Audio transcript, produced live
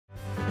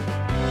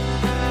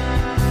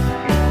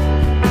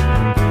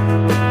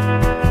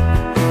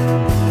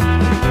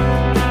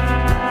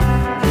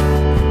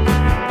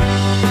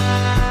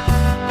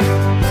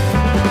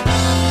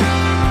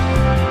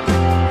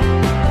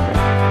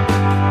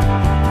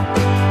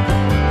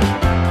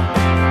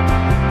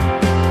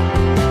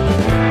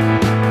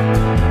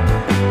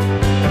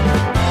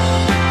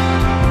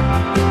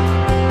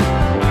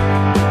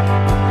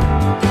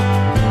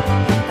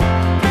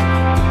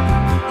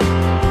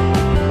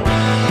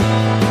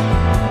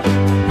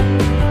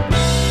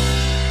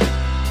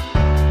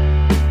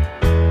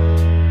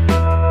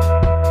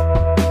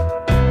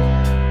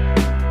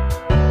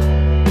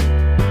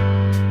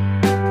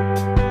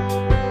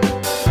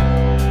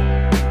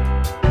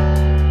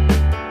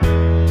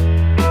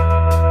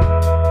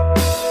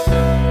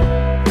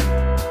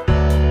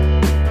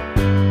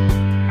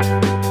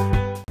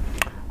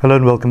Hello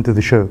and welcome to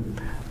the show.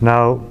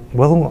 Now,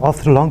 well,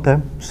 after a long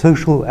time,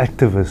 social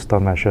activist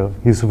on my show,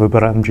 Yusuf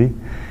Abramjee.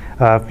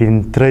 I've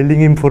been trailing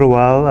him for a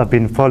while. I've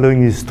been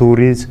following his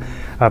stories.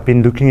 I've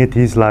been looking at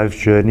his life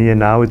journey, and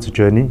now it's a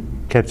journey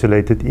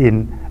encapsulated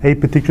in a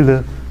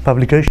particular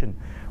publication,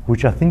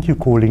 which I think you're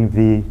calling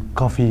the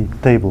Coffee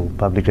Table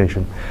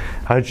publication,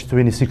 Hajj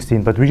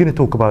 2016, but we're going to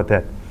talk about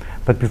that.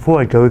 But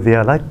before I go there,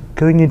 I like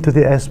going into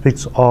the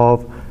aspects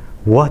of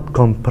what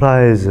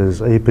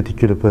comprises a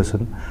particular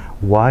person,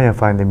 why I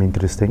find them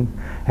interesting,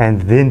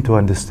 and then to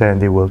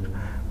understand their work.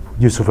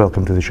 Yusuf,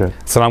 welcome to the show.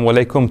 Assalamu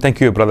alaikum.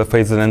 Thank you, Brother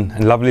Faizal,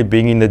 and lovely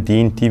being in the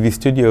Deen TV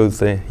studios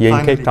here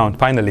in Cape Town.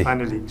 Finally.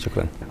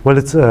 Shukran. Well,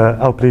 it's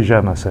our pleasure,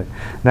 I must say.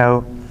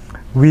 Now,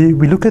 we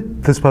look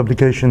at this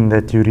publication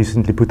that you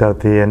recently put out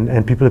there,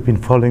 and people have been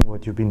following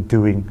what you've been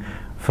doing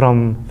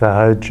from the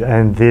Hajj,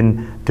 and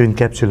then to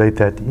encapsulate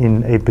that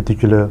in a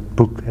particular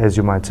book, as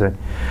you might say.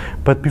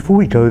 But before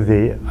we go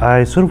there,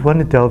 I sort of want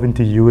to delve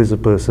into you as a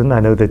person. I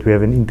know that we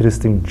have an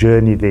interesting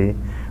journey there.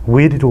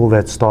 Where did all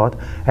that start,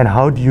 and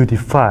how do you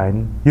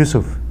define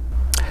Yusuf?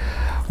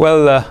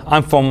 Well,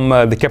 I'm from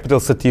the capital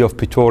city of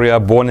Pretoria,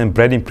 born and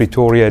bred in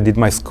Pretoria. I did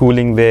my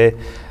schooling there,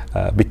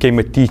 became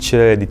a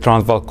teacher at the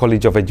Transvaal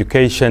College of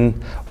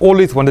Education.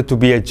 Always wanted to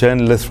be a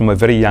journalist from a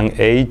very young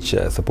age.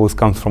 Suppose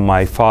comes from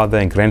my father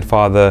and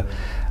grandfather,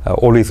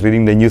 always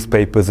reading the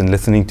newspapers and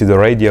listening to the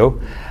radio.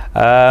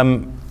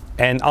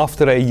 And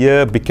after a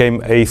year,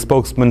 became a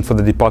spokesman for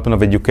the Department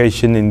of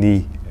Education in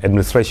the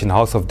Administration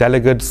House of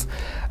Delegates.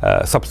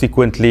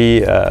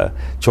 Subsequently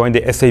joined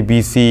the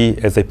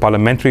SABC as a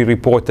parliamentary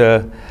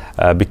reporter,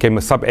 became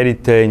a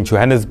sub-editor in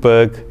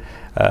Johannesburg,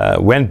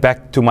 went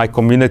back to my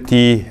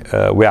community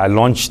where I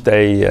launched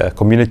a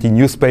community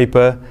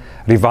newspaper,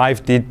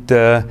 revived it,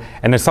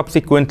 and then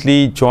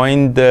subsequently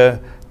joined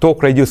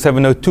Talk Radio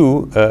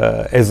 702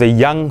 as a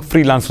young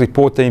freelance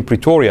reporter in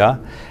Pretoria.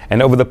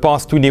 And over the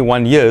past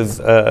 21 years,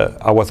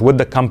 I was with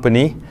the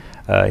company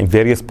in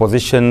various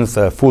positions,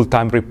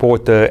 full-time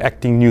reporter,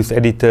 acting news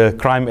editor,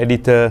 crime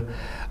editor,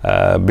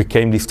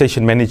 became the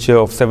station manager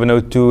of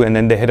 702, and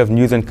then the head of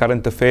news and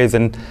current affairs,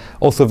 and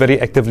also very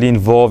actively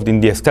involved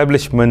in the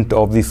establishment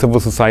of the civil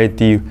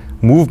society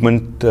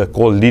movement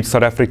called Lead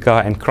South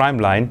Africa and Crime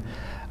Line.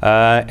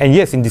 And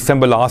yes, in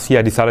December last year,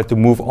 I decided to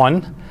move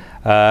on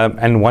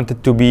and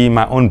wanted to be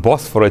my own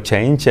boss for a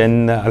change.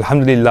 And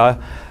Alhamdulillah,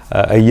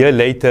 a year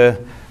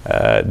later,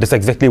 that's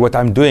exactly what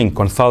I'm doing,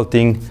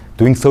 consulting,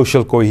 doing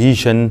social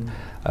cohesion,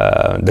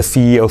 the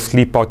CEO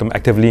Sleep Out I'm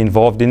actively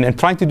involved in, and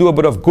trying to do a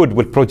bit of good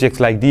with projects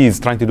like these,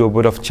 trying to do a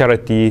bit of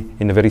charity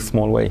in a very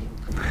small way.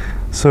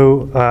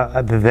 So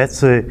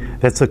that's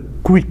a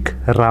quick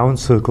round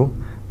circle,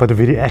 but a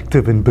very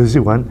active and busy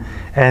one,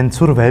 and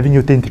sort of having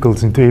your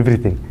tentacles into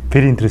everything.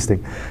 Very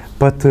interesting.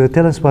 But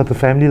tell us about the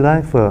family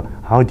life.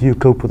 How do you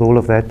cope with all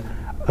of that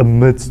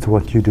amidst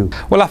what you do?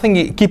 Well, I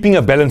think keeping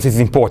a balance is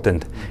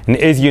important. And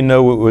as you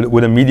know,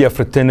 with a media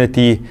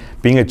fraternity,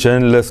 being a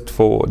journalist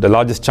for the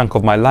largest chunk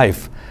of my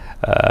life,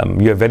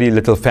 you have very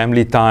little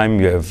family time,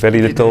 you have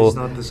very little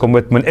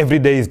commitment. Every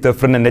day is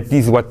different, and that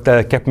is what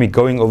kept me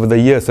going over the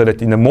years, so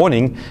that in the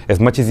morning, as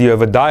much as you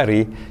have a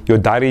diary, your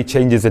diary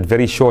changes at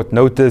very short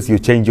notice, you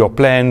change your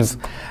plans,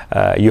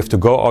 you have to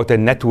go out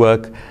and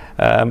network.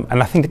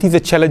 And I think that is the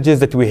challenges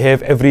that we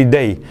have every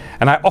day.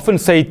 And I often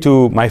say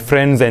to my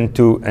friends and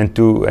to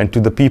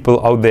the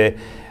people out there,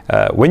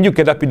 when you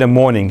get up in the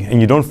morning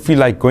and you don't feel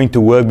like going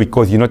to work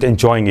because you're not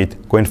enjoying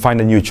it, go and find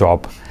a new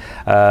job.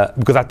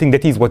 Because I think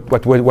that is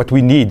what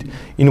we need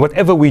in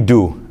whatever we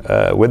do,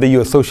 whether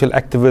you're a social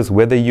activist,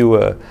 whether you're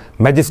a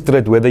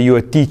magistrate, whether you're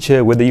a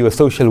teacher, whether you're a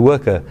social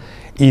worker,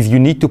 is you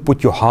need to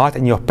put your heart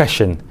and your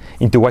passion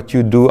into what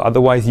you do,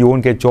 otherwise you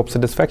won't get job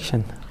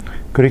satisfaction.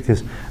 Correct.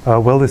 Yes.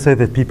 Well, they say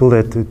that people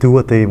that do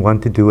what they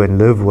want to do and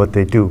live what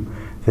they do,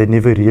 they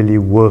never really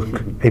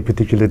work a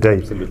particular day.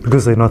 Absolutely.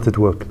 Because they're not at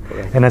work.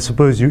 Correct. And I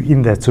suppose you're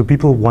in that. So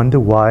people wonder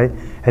why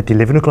at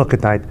 11 o'clock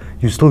at night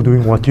you're still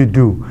doing what you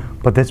do.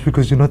 But that's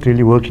because you're not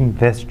really working.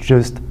 That's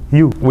just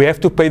you. We have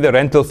to pay the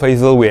rental,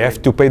 Faizal. We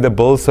have to pay the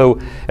bills. So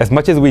as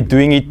much as we're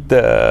doing it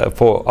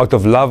out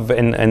of love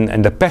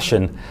and the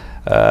passion,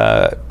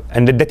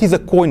 and that is a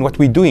core in what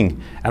we're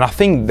doing. And I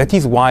think that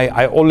is why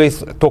I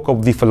always talk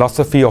of the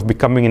philosophy of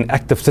becoming an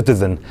active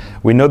citizen.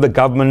 We know the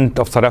government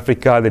of South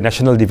Africa, the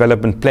National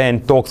Development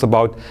Plan, talks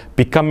about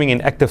becoming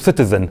an active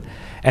citizen.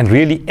 And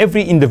really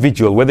every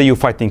individual, whether you're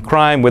fighting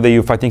crime, whether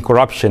you're fighting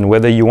corruption,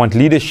 whether you want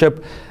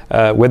leadership,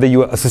 whether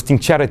you're assisting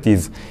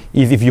charities,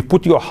 is if you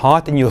put your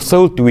heart and your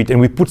soul to it and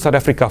we put South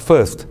Africa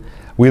first,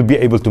 we'll be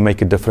able to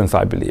make a difference,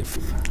 I believe.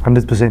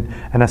 100%.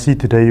 And I see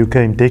today you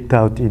came decked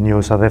out in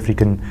your South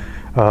African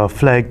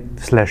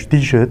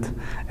flag/t-shirt,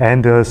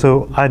 and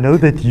so I know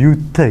that you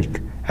take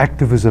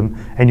activism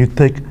and you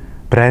take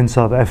brand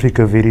South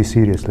Africa very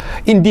seriously.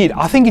 Indeed,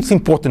 I think it's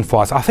important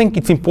for us. I think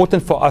it's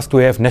important for us to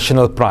have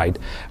national pride.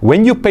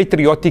 When you're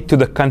patriotic to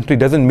the country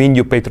doesn't mean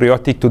you're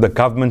patriotic to the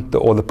government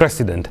or the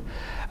president.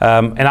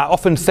 And I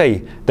often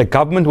say the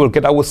government will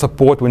get our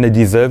support when they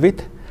deserve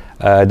it.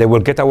 They will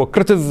get our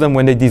criticism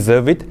when they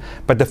deserve it.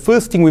 But the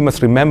first thing we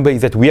must remember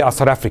is that we are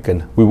South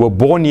African. We were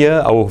born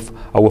here.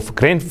 Our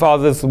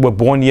grandfathers were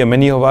born here.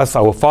 Many of us,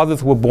 our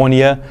fathers were born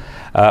here.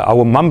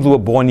 Our mums were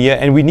born here.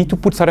 And we need to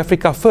put South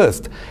Africa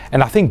first.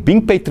 And I think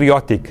being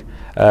patriotic,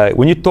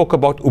 when you talk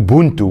about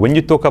Ubuntu, when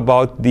you talk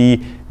about the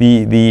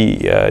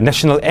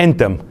national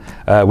anthem,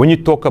 when you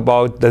talk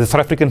about the South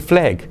African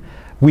flag,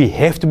 we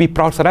have to be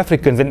proud South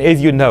Africans. And as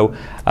you know,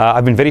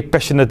 I've been very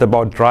passionate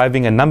about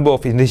driving a number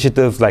of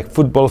initiatives like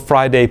Football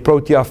Friday,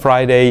 Protea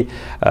Friday,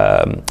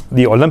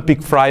 the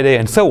Olympic Friday,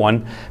 and so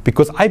on,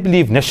 because I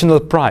believe national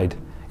pride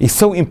is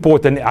so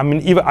important. I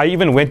mean, I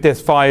even went as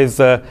far as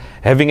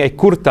having a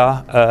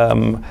kurta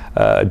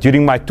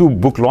during my 2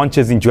 book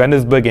launches in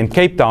Johannesburg and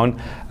Cape Town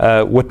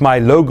with my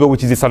logo,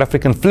 which is the South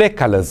African flag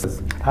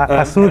colors.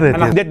 I saw that.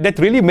 And that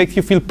really makes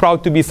you feel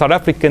proud to be South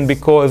African,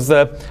 because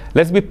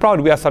let's be proud,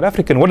 we are South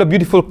African. What a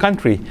beautiful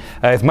country.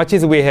 As much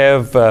as we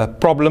have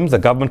problems, the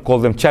government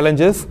calls them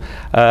challenges,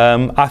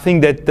 I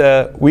think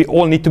that we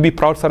all need to be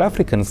proud South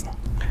Africans.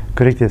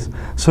 Correct, yes.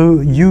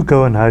 So you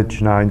go on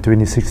Hajj now in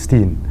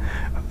 2016.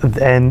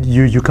 And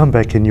you come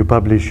back and you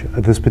publish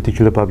this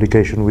particular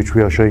publication, which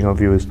we are showing our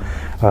viewers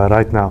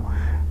right now.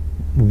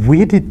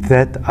 Where did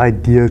that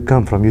idea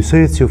come from? You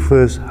say it's your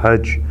first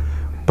Hajj,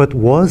 but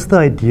was the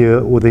idea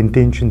or the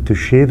intention to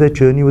share that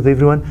journey with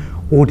everyone,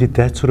 or did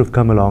that sort of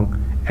come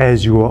along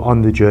as you were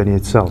on the journey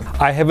itself?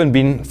 I haven't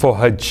been for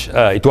Hajj.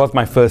 It was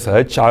my first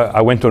Hajj.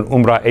 I went on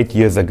Umrah 8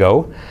 years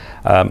ago.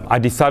 I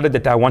decided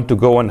that I want to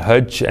go on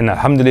Hajj, and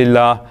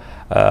alhamdulillah,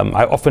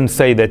 I often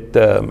say that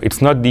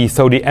it's not the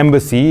Saudi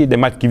embassy. They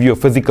might give you a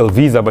physical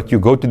visa, but you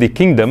go to the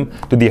kingdom,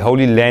 to the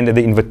Holy Land, at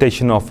the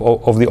invitation of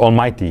the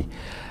Almighty.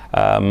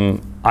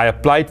 I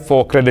applied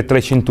for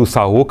accreditation to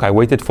Sahuk. I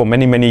waited for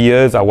many, many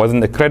years. I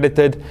wasn't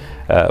accredited.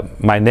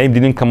 My name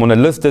didn't come on a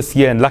list this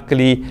year, and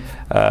luckily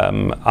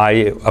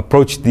I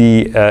approached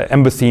the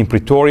embassy in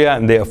Pretoria,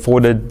 and they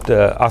afforded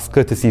us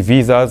courtesy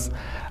visas.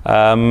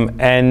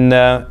 And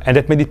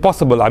that made it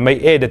possible. I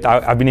may add that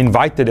I've been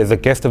invited as a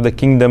guest of the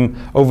kingdom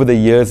over the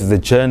years, as a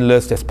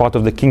journalist, as part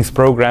of the King's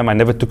program. I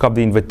never took up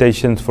the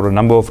invitations for a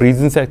number of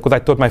reasons, because I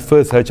thought my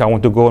first Hajj I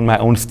want to go on my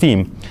own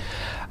steam.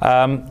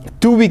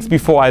 2 weeks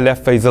before I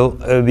left, Faizal,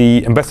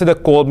 the ambassador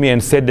called me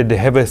and said that they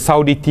have a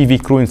Saudi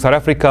TV crew in South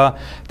Africa.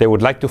 They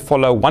would like to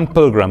follow one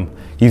pilgrim,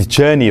 his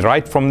journey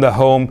right from the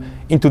home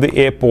into the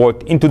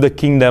airport, into the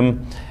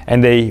kingdom,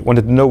 and they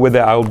wanted to know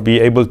whether I would be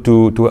able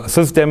to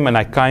assist them, and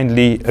I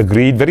kindly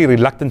agreed, very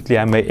reluctantly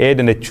I may add,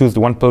 and they chose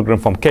one pilgrim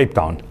from Cape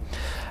Town.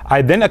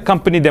 I then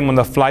accompanied them on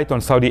the flight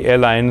on Saudi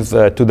Airlines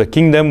to the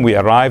kingdom. We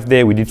arrived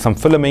there, we did some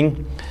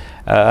filming,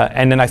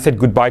 and then I said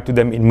goodbye to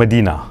them in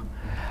Medina.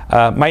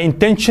 My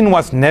intention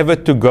was never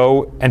to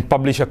go and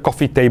publish a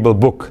coffee table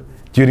book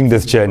during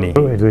this journey.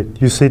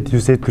 Wait. You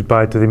said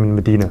goodbye to them in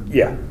Medina?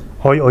 Yeah.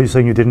 Or are you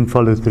saying you didn't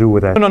follow through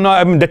with that? No,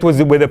 I mean, that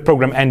was where the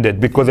program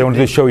ended, because they wanted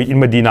to show it in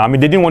Medina. I mean,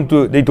 they didn't want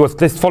to, it was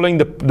just following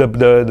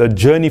the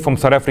journey from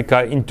South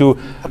Africa into...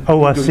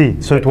 Oh, I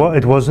see. So it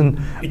wasn't...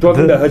 It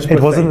wasn't the Hajj. It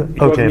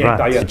wasn't... Okay,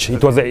 right.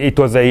 It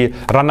was a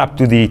run-up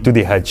to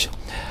the Hajj.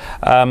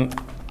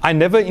 I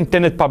never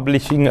intended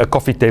publishing a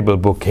coffee table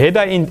book. Had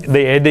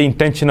they had the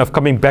intention of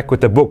coming back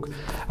with a book,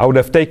 I would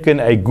have taken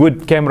a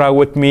good camera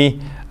with me,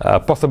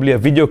 possibly a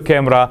video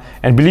camera,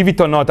 and believe it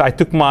or not, I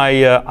took my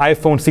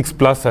iPhone 6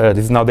 Plus, this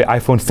is now the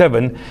iPhone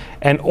 7,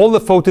 and all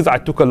the photos I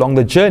took along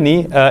the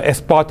journey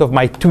as part of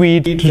my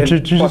tweet and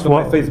part of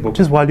my Facebook.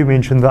 Just while you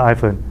mentioned the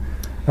iPhone,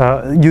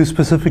 you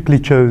specifically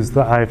chose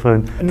the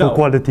iPhone for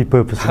quality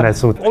purpose and that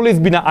sort. I've always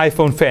been an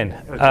iPhone fan.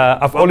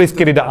 I've always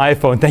carried the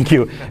iPhone, thank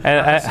you.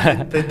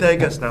 And, they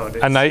tag us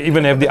nowadays. And I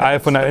even have the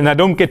iPhone, and I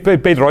don't get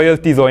paid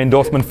royalties or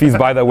endorsement fees,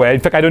 by the way. In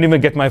fact, I don't even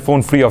get my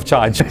phone free of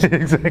charge.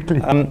 Exactly.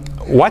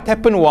 What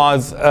happened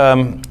was,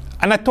 and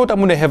I thought I'm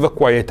going to have a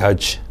quiet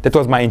Hajj. That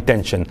was my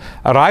intention.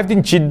 Arrived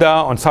in Jeddah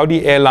on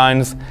Saudi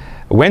Airlines,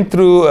 went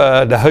through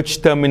the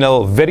Hajj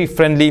terminal, very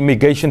friendly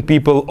immigration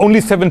people,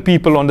 only 7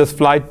 people on this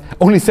flight,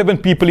 only 7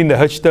 people in the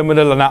Hajj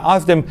terminal, and I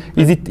asked them,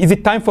 is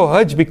it time for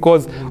Hajj,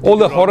 because all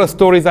the horror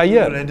stories are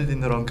here. You landed in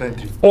the wrong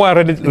country. Oh, I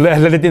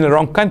landed in the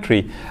wrong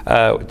country.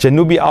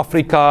 Janubi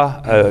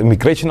Africa,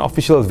 immigration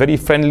officials, very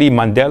friendly.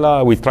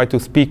 Mandela, we tried to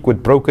speak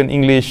with broken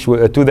English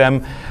to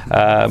them,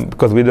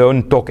 because we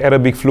don't talk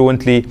Arabic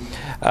fluently.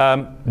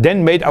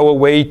 Then made our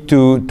way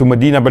to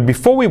Medina, but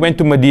before we went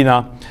to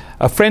Medina,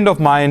 a friend of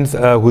mine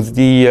who's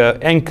the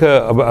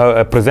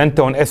anchor,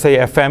 presenter on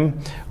SAFM,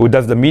 who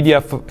does the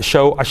media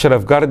show,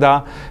 Ashraf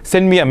Garda,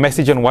 sent me a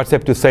message on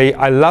WhatsApp to say,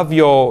 I love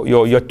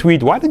your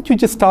tweet. Why don't you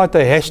just start a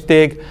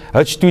hashtag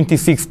Hajj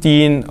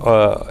 2016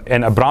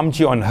 and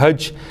Abramjee on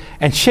Hajj,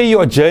 and share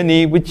your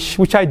journey,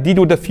 which I did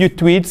with a few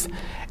tweets.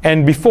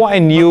 And before I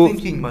knew,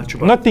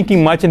 not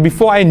thinking much, and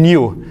before I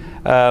knew,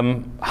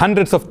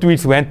 hundreds of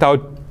tweets went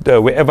out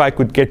wherever I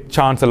could get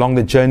chance along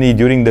the journey,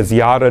 during the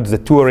ziyarats, the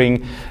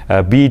touring,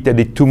 be it at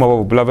the tomb of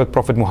our beloved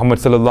Prophet Muhammad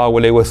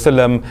sallallahu alaihi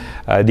wasallam,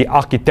 the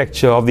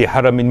architecture of the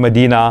Haram in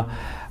Medina.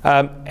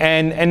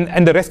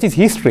 And the rest is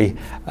history.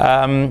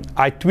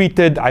 I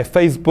tweeted, I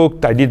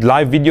Facebooked, I did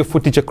live video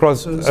footage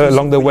across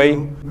along the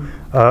way.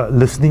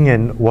 Listening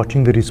and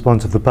watching the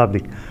response of the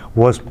public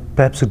was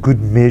perhaps a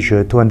good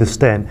measure to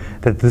understand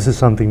that this is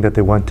something that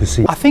they want to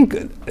see. I think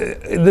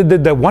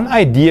the one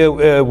idea,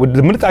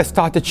 the minute I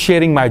started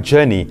sharing my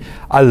journey,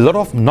 a lot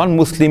of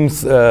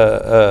non-Muslims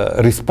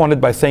responded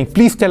by saying,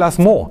 please tell us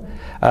more.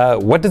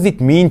 What does it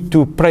mean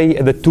to pray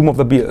at the tomb of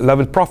the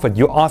beloved Prophet?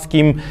 You ask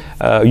him,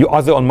 you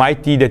ask the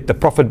Almighty that the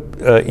Prophet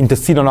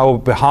intercede on our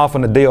behalf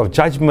on the Day of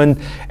Judgment,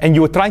 and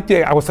you were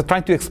I was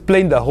trying to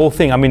explain the whole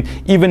thing. I mean,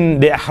 even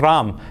the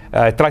Ihram,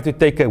 try to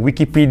take a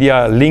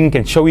Wikipedia link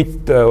and show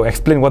it,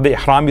 explain what the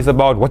Ihram is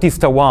about, what is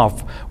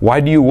Tawaf, why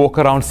do you walk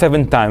around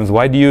 7 times,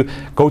 why do you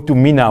go to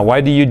Mina, why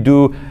do you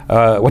do,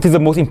 what is the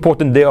most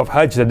important day of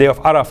Hajj, the day of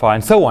Arafah,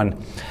 and so on.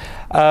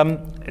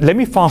 Let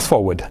me fast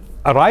forward.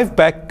 Arrived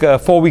back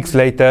 4 weeks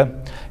later,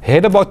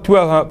 had about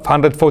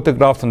 1,200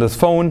 photographs on this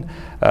phone.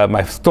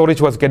 My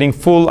storage was getting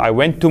full. I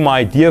went to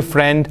my dear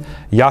friend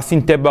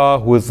Yasin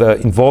Teba, who is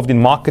involved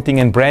in marketing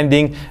and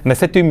branding, and I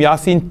said to him,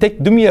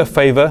 Yasin, do me a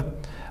favor.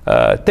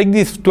 Take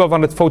these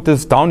 1,200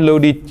 photos,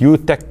 download it, you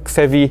tech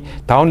savvy,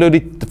 download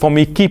it for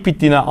me, keep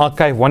it in an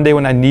archive. One day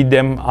when I need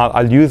them,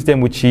 I'll use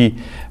them, which he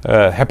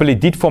happily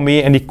did for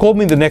me. And he called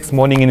me the next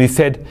morning and he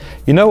said,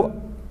 you know,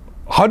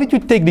 how did you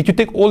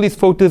take all these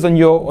photos on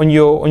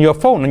your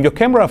phone, on your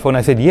camera phone?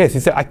 I said, yes. He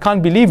said, I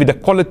can't believe it. The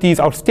quality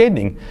is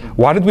outstanding.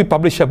 Why did we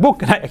publish a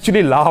book? And I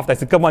actually laughed. I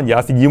said, come on,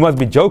 Yasin, you must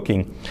be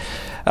joking.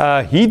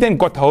 He then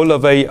got hold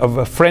of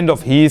a friend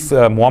of his,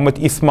 Muhammad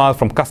Ismail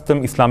from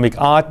Custom Islamic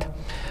Art.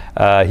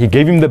 He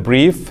gave him the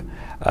brief.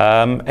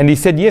 And he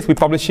said, yes, we're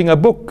publishing a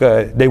book.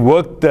 They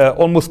worked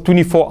almost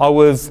 24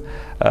 hours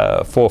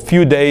for a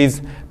few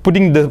days,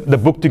 putting the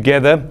book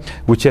together,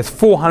 which has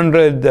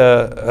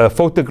 400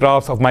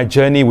 photographs of my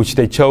journey, which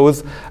they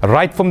chose,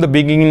 right from the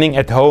beginning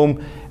at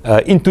home,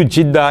 into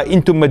Jeddah,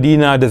 into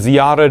Medina, the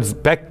ziyarats,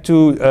 back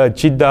to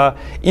Jeddah,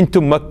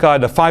 into Mecca,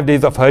 the 5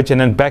 days of Hajj,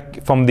 and then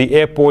back from the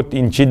airport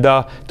in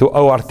Jeddah to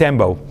OR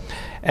Tambo.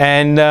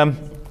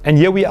 And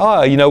here we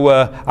are. You know,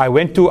 I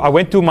went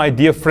to my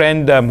dear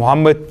friend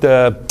Muhammad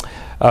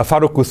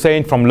Farooq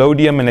Hussain from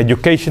Lodium, an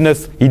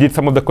educationist. He did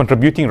some of the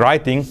contributing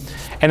writing.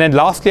 And then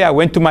lastly, I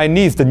went to my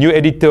niece, the new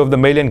editor of the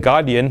Mail and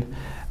Guardian,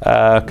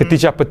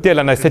 Khatija Patel,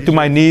 and I said to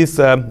my niece,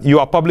 you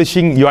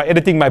are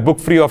editing my book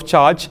free of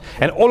charge.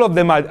 And all of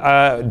them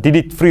did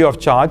it free of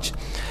charge.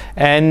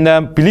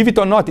 And believe it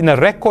or not, in a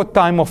record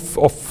time of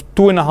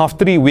 2.5,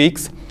 3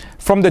 weeks,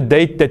 from the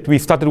date that we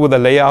started with the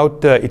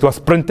layout, it was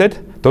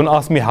printed. Don't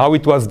ask me how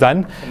it was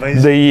done.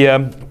 Amazing.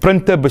 The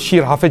printer,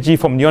 Bashir Hafaji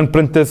from Neon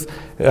Printers,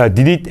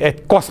 did it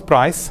at cost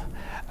price.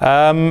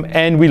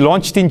 And we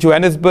launched in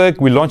Johannesburg,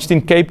 we launched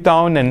in Cape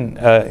Town, and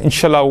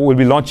inshallah we'll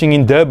be launching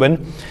in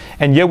Durban.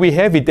 And here we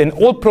have it. And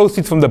all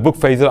proceeds from the book,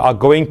 Faizal, are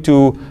going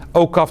to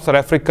Okaf South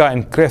Africa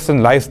and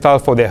Crescent Lifestyle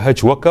for their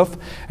Hajj Wakaf.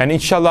 And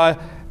inshallah,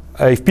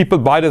 if people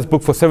buy this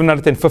book for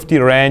 750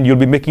 Rand, you'll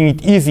be making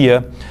it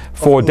easier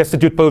for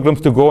destitute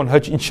pilgrims to go on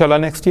Hajj, inshallah,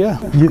 next year.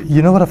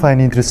 You know what I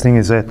find interesting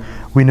is that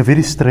we're in a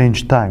very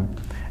strange time.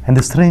 And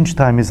the strange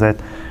time is that,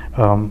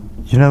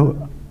 you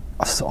know,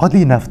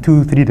 oddly enough,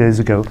 2-3 days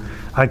ago,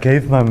 I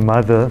gave my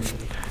mother,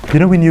 you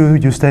know, when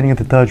you're standing at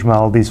the Taj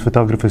Mahal, these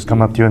photographers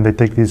come up to you and they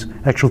take these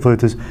actual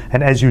photos,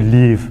 and as you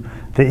leave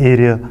the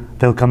area,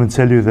 they'll come and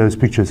sell you those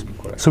pictures.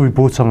 Correct. So we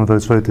bought some of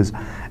those photos.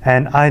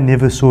 And I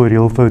never saw a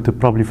real photo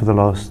probably for the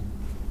last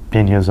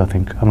 10 years, I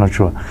think. I'm not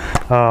sure.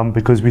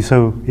 Because we're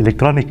so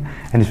electronic,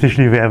 and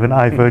especially if we have an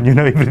iPhone, you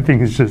know, everything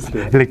is just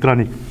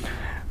electronic.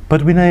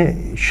 But when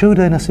I showed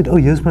her and I said, oh,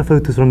 here's my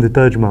photos from the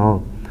Taj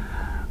Mahal,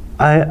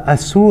 I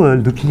saw her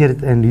looking at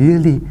it and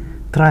really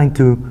trying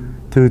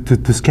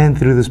to scan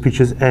through those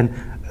pictures and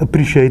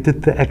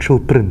appreciated the actual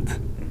print.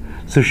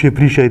 So she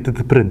appreciated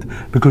the print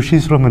because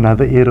she's from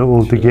another era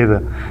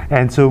altogether.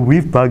 And so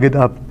we've buggered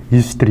up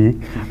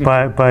history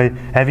by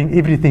having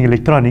everything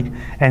electronic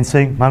and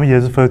saying, Mommy,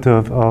 here's a photo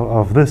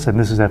of this, and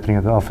this is happening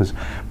at the office.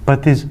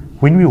 But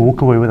when we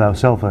walk away with our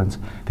cell phones,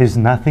 there's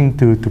nothing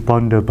to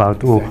ponder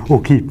about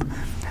or keep.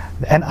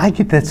 And I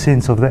get that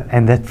sense of that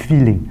and that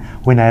feeling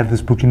when I have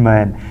this book in my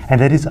hand.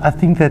 And that is, I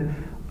think that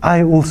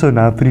I also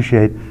now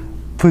appreciate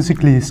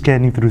physically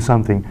scanning through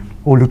something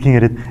or looking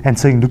at it and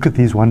saying, look at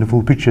these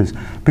wonderful pictures,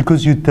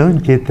 because you don't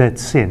get that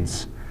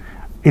sense.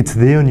 It's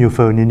there on your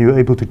phone and you're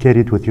able to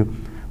carry it with you,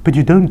 but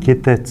you don't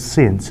get that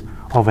sense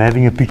of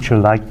having a picture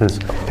like this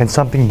and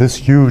something this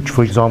huge,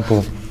 for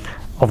example,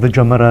 of the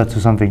Jamarat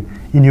or something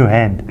in your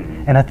hand.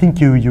 And I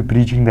think you're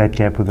bridging that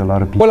gap with a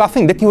lot of people. Well, I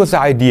think that was the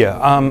idea.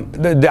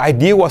 The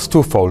idea was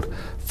twofold.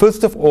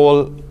 First of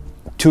all,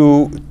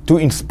 to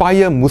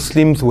inspire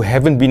Muslims who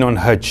haven't been on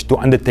Hajj to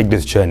undertake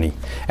this journey.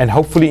 And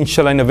hopefully,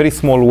 inshallah, in a very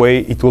small way,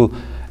 it will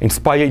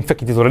inspire, in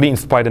fact, it has already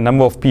inspired a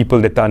number of people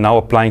that are now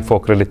applying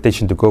for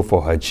accreditation to go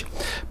for Hajj.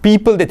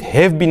 People that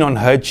have been on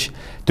Hajj,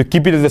 to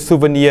keep it as a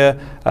souvenir,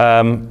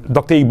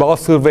 Dr. Iqbal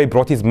Survey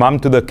brought his mum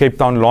to the Cape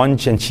Town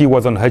launch, and she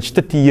was on Hajj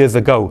 30 years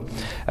ago.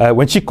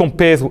 When she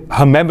compares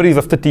her memories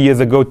of 30 years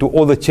ago to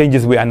all the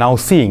changes we are now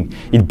seeing,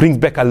 it brings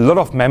back a lot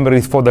of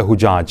memories for the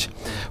Hujjaj.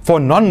 For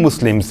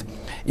non-Muslims,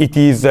 it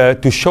is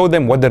to show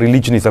them what the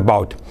religion is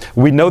about.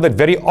 We know that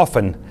very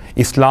often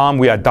Islam,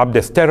 we are dubbed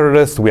as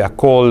terrorists, we are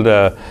called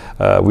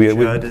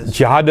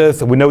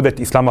jihadists. We know that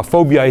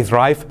Islamophobia is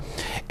rife.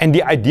 And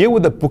the idea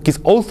with the book is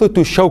also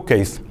to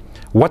showcase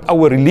what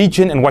our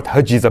religion and what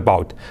Hajj is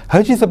about.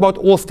 Hajj is about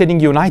all standing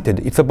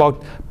united. It's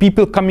about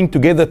people coming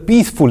together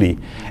peacefully.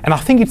 And I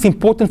think it's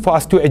important for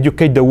us to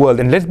educate the world.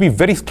 And let's be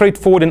very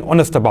straightforward and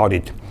honest about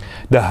it.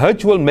 The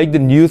Hajj will make the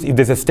news if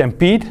there's a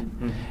stampede,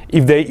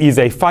 if there is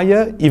a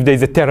fire, if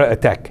there's a terror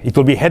attack. It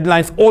will be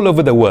headlines all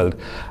over the world.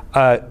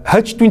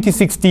 Hajj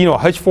 2016 or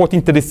Hajj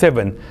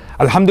 1437,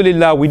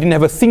 alhamdulillah, we didn't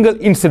have a single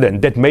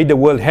incident that made the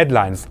world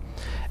headlines.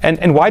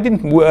 And why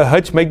didn't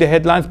Hajj make the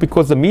headlines?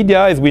 Because the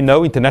media, as we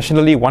know,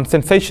 internationally wants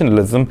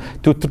sensationalism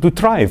to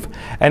thrive.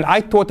 And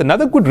I thought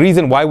another good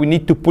reason why we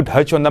need to put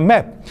Hajj on the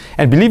map.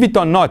 And believe it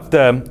or not,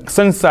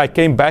 since I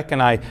came back and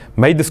I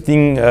made this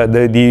thing,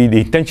 the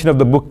intention of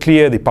the book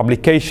clear, the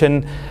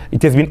publication,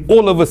 it has been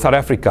all over South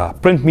Africa.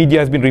 Print media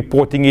has been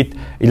reporting it,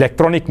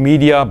 electronic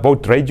media,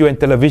 both radio and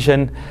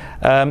television.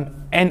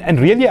 And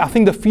really, I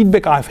think the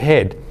feedback I've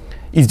had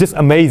is just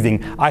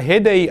amazing. I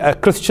had a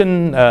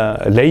Christian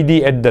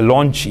lady at the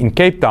launch in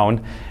Cape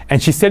Town,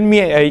 and she sent me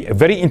a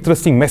very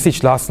interesting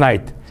message last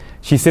night.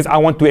 She says, I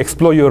want to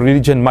explore your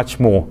religion much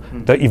more.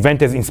 The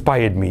event has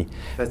inspired me.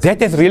 That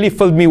has really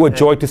filled me with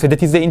joy to say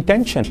that is the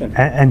intention.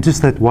 And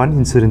just that one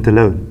incident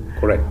alone,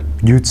 correct,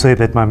 you'd say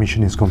that my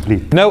mission is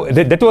complete. No,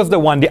 that was the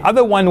one. The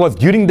other one was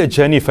during the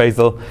journey,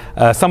 Faizal.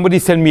 Somebody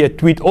sent me a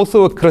tweet,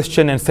 also a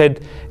Christian, and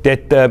said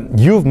that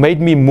you've made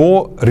me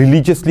more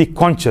religiously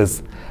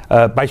conscious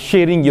by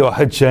sharing your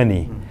Hajj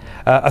journey.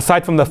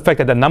 Aside from the fact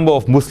that a number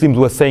of Muslims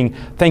were saying,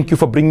 thank you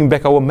for bringing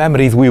back our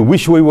memories, we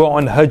wish we were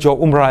on Hajj or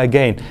Umrah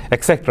again,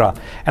 etc.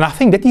 And I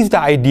think that is the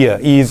idea,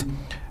 is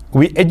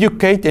we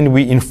educate and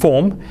we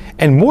inform,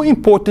 and more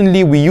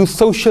importantly, we use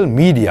social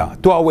media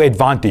to our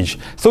advantage.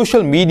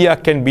 Social media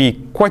can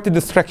be quite a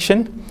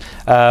distraction.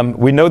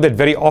 We know that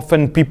very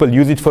often people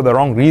use it for the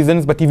wrong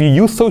reasons, but if you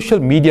use social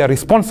media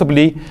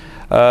responsibly,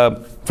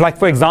 like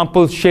for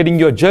example, sharing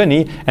your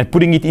journey and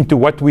putting it into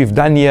what we've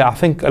done here, I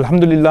think,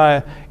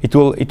 alhamdulillah, it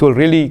will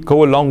really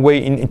go a long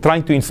way in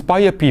trying to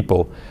inspire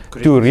people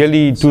to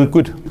really do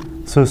good.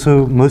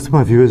 So most of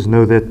my viewers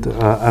know that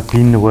I've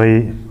been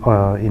away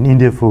in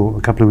India for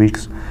a couple of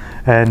weeks,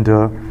 and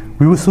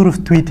we were sort of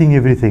tweeting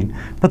everything.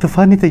 But the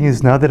funny thing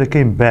is, now that I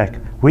came back,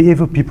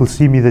 wherever people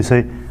see me, they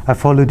say, I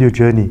followed your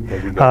journey.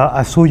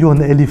 I saw you on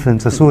the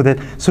elephants. I saw that.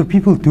 So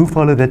people do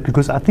follow that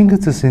because I think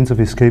it's a sense of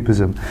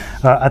escapism.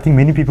 I think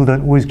many people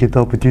don't always get the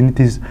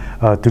opportunities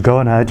to go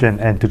on Hajj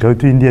and to go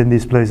to India and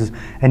these places.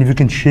 And if you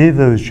can share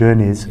those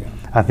journeys,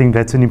 I think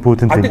that's an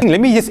important thing.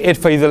 Let me just add,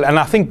 Faizal, and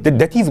I think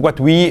that is what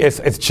we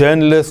as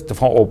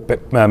journalists or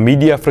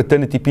media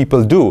fraternity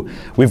people do.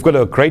 We've got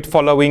a great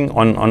following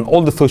on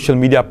all the social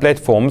media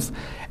platforms.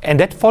 And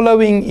that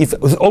following is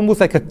almost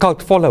like a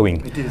cult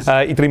following.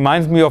 It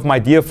reminds me of my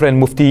dear friend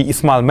Mufti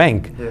Ismail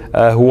Menk,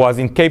 who was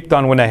in Cape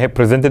Town when I had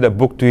presented a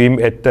book to him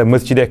at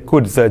Masjid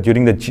al-Quds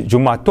during the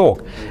Jummah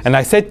talk. And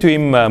I said to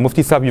him,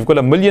 Mufti Sahib, you've got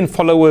 1 million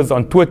followers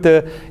on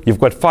Twitter, you've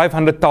got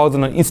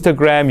 500,000 on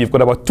Instagram, you've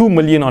got about 2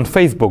 million on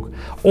Facebook.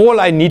 All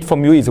I need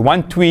from you is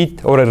one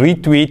tweet or a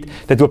retweet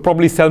that will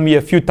probably sell me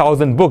a few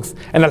thousand books.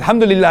 And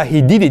alhamdulillah,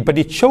 he did it. But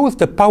it shows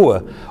the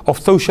power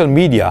of social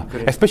media,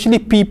 especially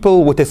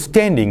people with a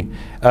standing,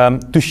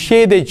 to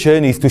share their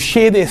journeys, to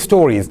share their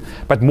stories,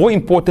 but more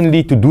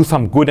importantly, to do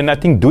some good. And I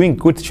think doing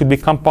good should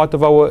become part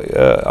of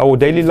our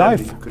daily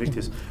life.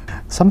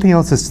 Something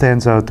else that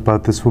stands out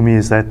about this for me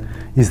is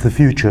the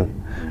future.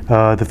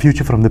 The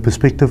future from the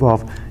perspective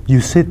of,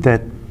 you said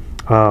that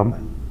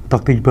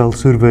Dr. Iqbal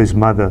Survey's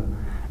mother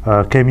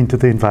came into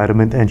the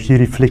environment and she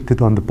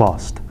reflected on the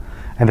past.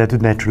 And that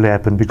would naturally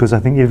happen because I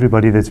think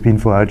everybody that's been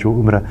for Hajj or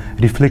Umrah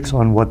reflects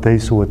on what they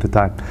saw at the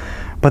time.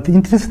 But the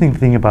interesting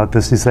thing about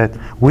this is that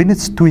when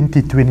it's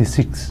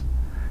 2026,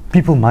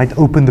 people might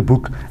open the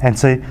book and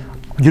say,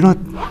 you know,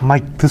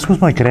 this was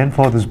my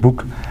grandfather's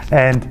book,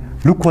 and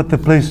look what the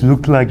place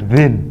looked like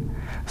then.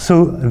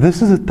 So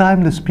this is a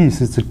timeless piece.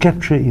 It's a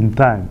capture in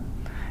time.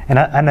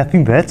 And I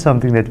think that's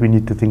something that we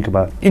need to think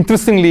about.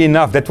 Interestingly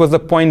enough, that was the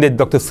point that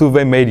Dr.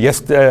 Survey made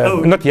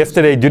not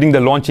yesterday, during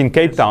the launch in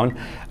Cape Town,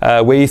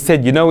 where he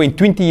said, you know, in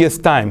 20 years'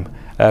 time,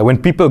 when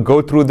people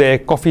go through their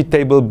coffee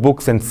table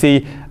books and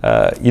see,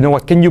 you know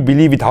what, can you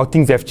believe it, how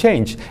things have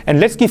changed? And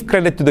let's give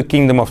credit to the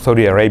Kingdom of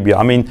Saudi Arabia.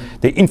 I mean,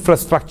 the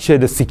infrastructure,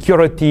 the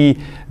security,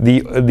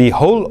 the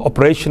whole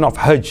operation of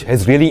Hajj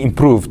has really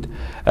improved.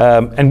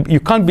 And you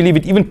can't believe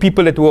it. Even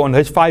people that were on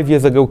Hajj 5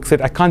 years ago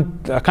said, I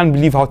can't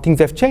believe how things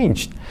have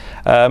changed.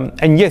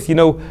 And yes, you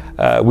know,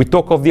 we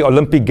talk of the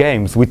Olympic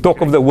Games, we talk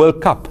of the World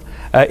Cup.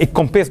 It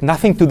compares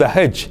nothing to the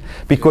Hajj,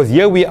 because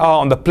here we are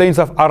on the plains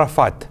of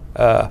Arafat,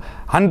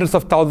 hundreds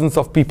of thousands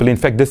of people. In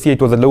fact, this year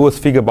it was the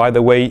lowest figure, by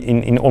the way,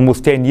 in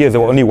almost 10 years.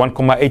 There were only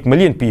 1.8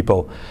 million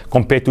people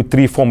compared to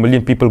 3-4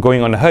 million people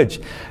going on a Hajj.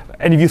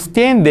 And if you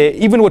stand there,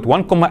 even with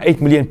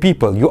 1.8 million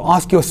people, you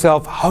ask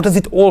yourself, how does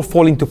it all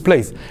fall into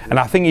place? And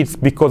I think it's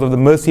because of the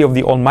mercy of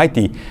the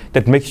Almighty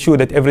that makes sure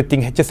that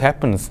everything just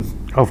happens.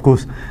 Of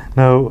course.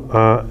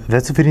 Now,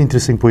 that's a very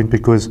interesting point,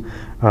 because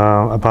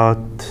about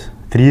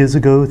 4 years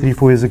ago, we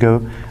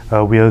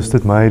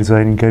hosted my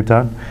Design in Cape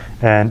Town,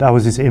 and I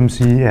was his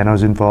MC, and I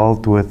was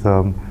involved with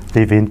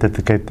the event at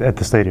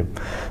the stadium.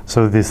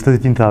 So there's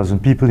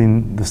 13,000 people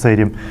in the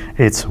stadium.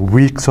 It's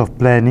weeks of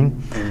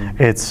planning.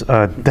 It's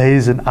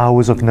days and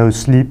hours of no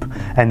sleep,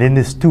 and then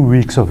there's 2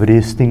 weeks of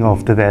resting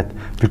after that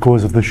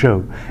because of the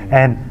show.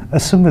 And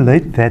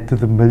assimilate that to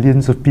the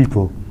millions of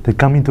people that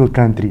come into a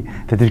country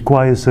that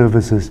require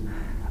services.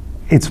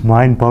 It's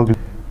mind-boggling.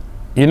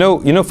 You know,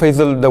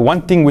 Faizal, the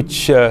one thing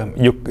which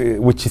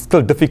is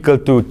still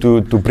difficult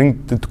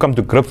to come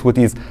to grips with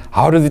is,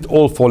 how does it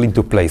all fall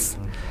into place?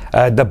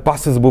 The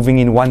bus is moving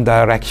in one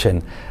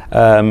direction.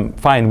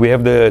 Fine, we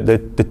have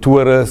the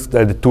tourists,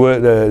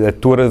 the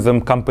tourism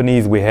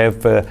companies, we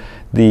have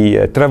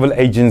the travel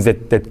agents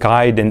that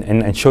guide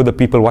and show the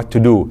people what to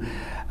do.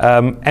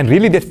 And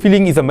really that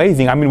feeling is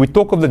amazing. I mean, we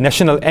talk of the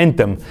national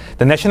anthem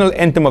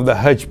of the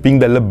Hajj being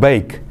the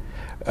Labbaik.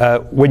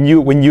 When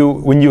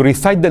you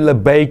recite the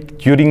Labbaik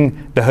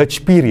during the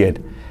Hajj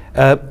period,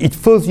 it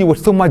fills you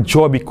with so much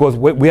joy, because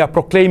we are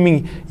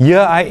proclaiming, here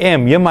I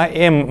am,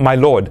 my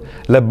Lord.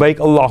 Labbaik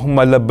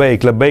Allahumma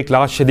labbaik, labbaik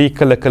la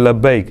sharika laka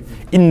labbaik,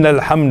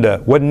 innal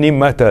hamda wa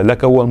ni'mata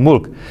laka wal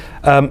mulk.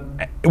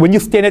 When you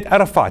stand at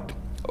Arafat,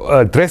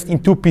 dressed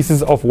in 2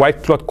 pieces of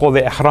white cloth called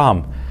the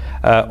ihram,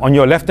 on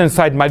your left hand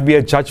side might be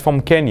a judge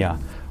from Kenya,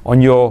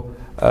 on your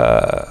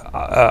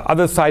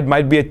other side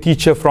might be a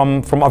teacher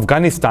from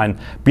Afghanistan,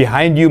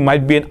 behind you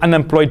might be an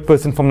unemployed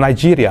person from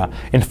Nigeria,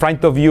 in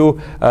front of you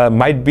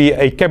might be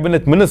a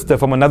cabinet minister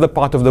from another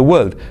part of the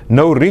world.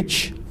 No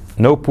rich,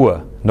 no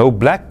poor, no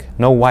black,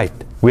 no white.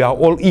 We are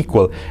all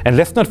equal. And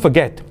let's not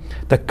forget,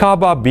 the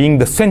Kaaba being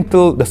the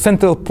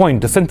central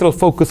point, the central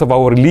focus of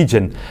our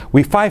religion.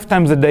 We 5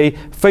 times a day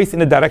face in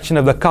the direction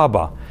of the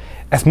Kaaba.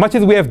 As much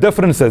as we have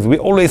differences, we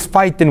always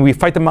fight, and we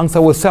fight amongst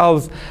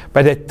ourselves,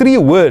 but there are 3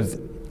 words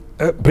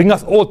bring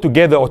us all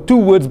together, or 2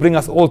 words bring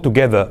us all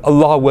together.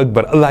 Allahu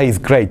Akbar, Allah is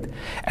great.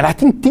 And I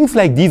think things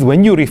like these,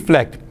 when you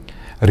reflect,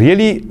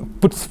 really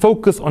puts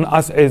focus on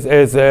us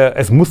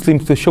as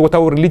Muslims to show what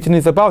our religion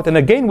is about. And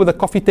again, with the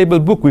coffee table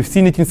book, we've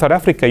seen it in South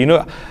Africa. You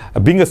know,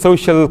 being a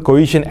social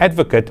cohesion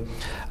advocate,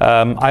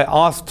 I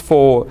asked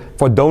for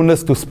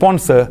donors to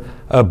sponsor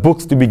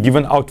books to be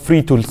given out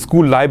free to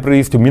school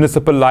libraries, to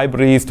municipal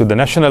libraries, to the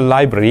National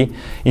Library.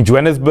 In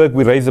Johannesburg,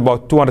 we raised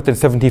about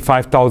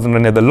 275,000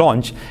 rand at the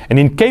launch. And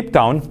in Cape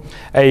Town,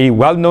 a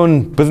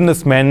well-known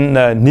businessman,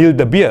 Neil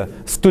De Beer,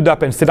 stood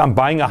up and said, I'm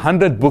buying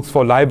 100 books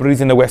for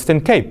libraries in the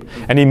Western Cape.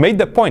 And he made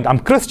the point, I'm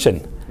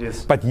Christian.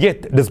 Yes. But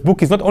yet, this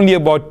book is not only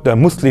about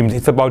Muslims,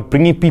 it's about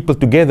bringing people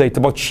together. It's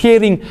about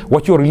sharing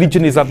what your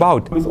religion is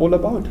about. It's all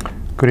about.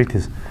 Correct.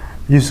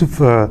 Yusuf,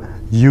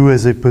 you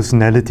as a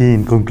personality,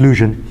 in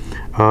conclusion,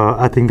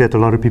 I think that a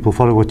lot of people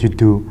follow what you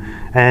do,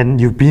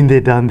 and you've been there,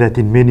 done that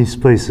in many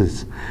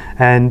spaces.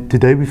 And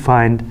today we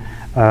find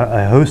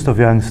a host of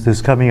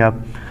youngsters coming up,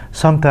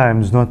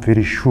 sometimes not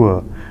very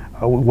sure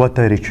what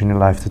direction in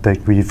life to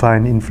take. We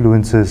find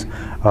influences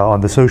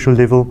on the social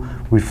level,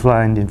 we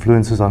find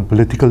influences on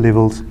political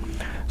levels.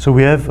 So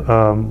we have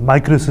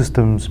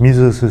microsystems,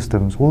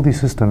 mesosystems, all these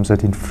systems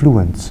that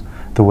influence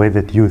the way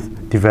that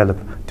youth develop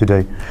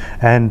today.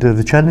 And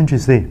the challenge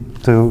is there.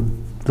 So,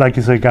 like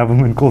you say,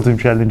 government calls them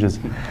challenges.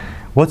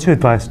 What's your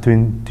advice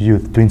to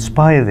youth, to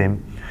inspire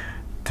them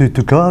to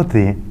go out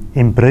there,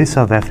 embrace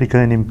South Africa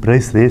and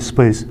embrace their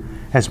space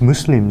as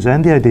Muslims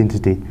and their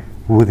identity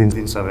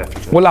within South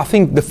Africa? Well, I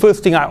think the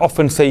first thing I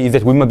often say is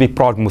that we must be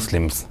proud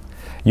Muslims.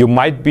 You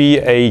might be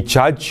a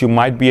judge, you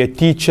might be a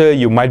teacher,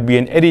 you might be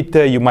an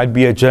editor, you might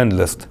be a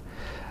journalist.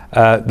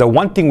 The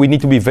one thing we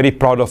need to be very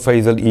proud of,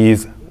 Faizal,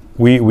 is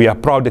we are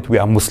proud that we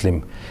are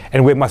Muslim.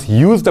 And we must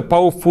use the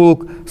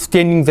powerful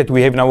standings that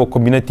we have in our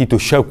community to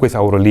showcase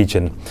our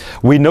religion.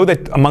 We know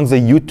that amongst the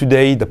youth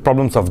today, the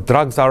problems of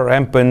drugs are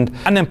rampant.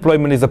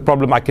 Unemployment is a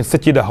problem. I can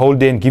sit here the whole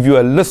day and give you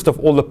a list of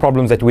all the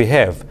problems that we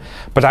have.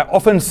 But I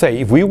often say,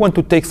 if we want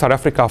to take South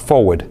Africa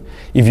forward,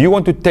 if you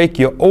want to take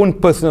your own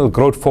personal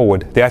growth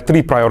forward, there are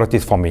 3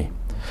 priorities for me.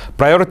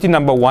 Priority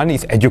number 1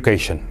 is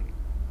education.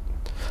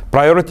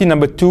 Priority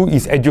number 2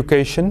 is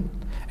education.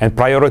 And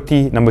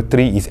priority number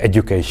 3 is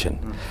education.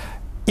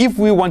 If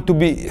we want to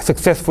be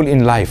successful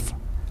in life,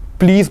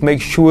 please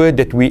make sure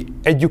that we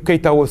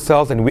educate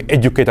ourselves and we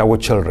educate our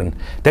children.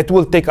 That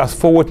will take us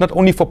forward, not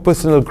only for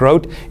personal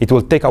growth, it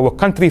will take our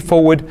country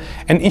forward,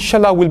 and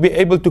inshallah we'll be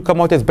able to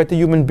come out as better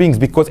human beings,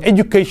 because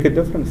education makes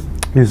a difference.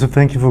 Yusuf,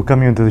 thank you for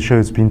coming onto the show.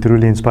 It's been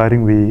truly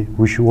inspiring. We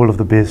wish you all of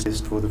the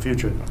best for the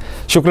future.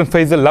 Shukran,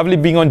 Faizal. Lovely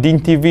being on Deen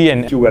TV,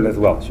 and you well as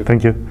well. Shukran.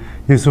 Thank you.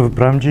 Yusuf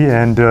Abramjee,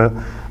 and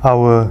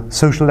our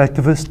social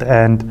activist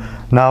and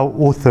now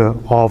author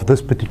of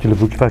this particular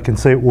book, if I can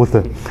say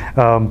author.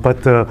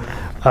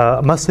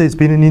 I must say it's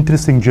been an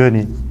interesting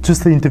journey,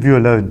 just the interview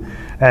alone.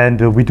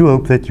 And we do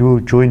hope that you'll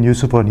join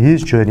Yusuf on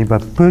his journey by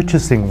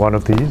purchasing one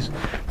of these,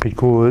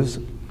 because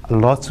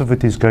lots of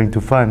it is going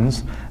to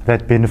funds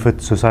that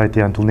benefit society.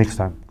 Until next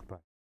time.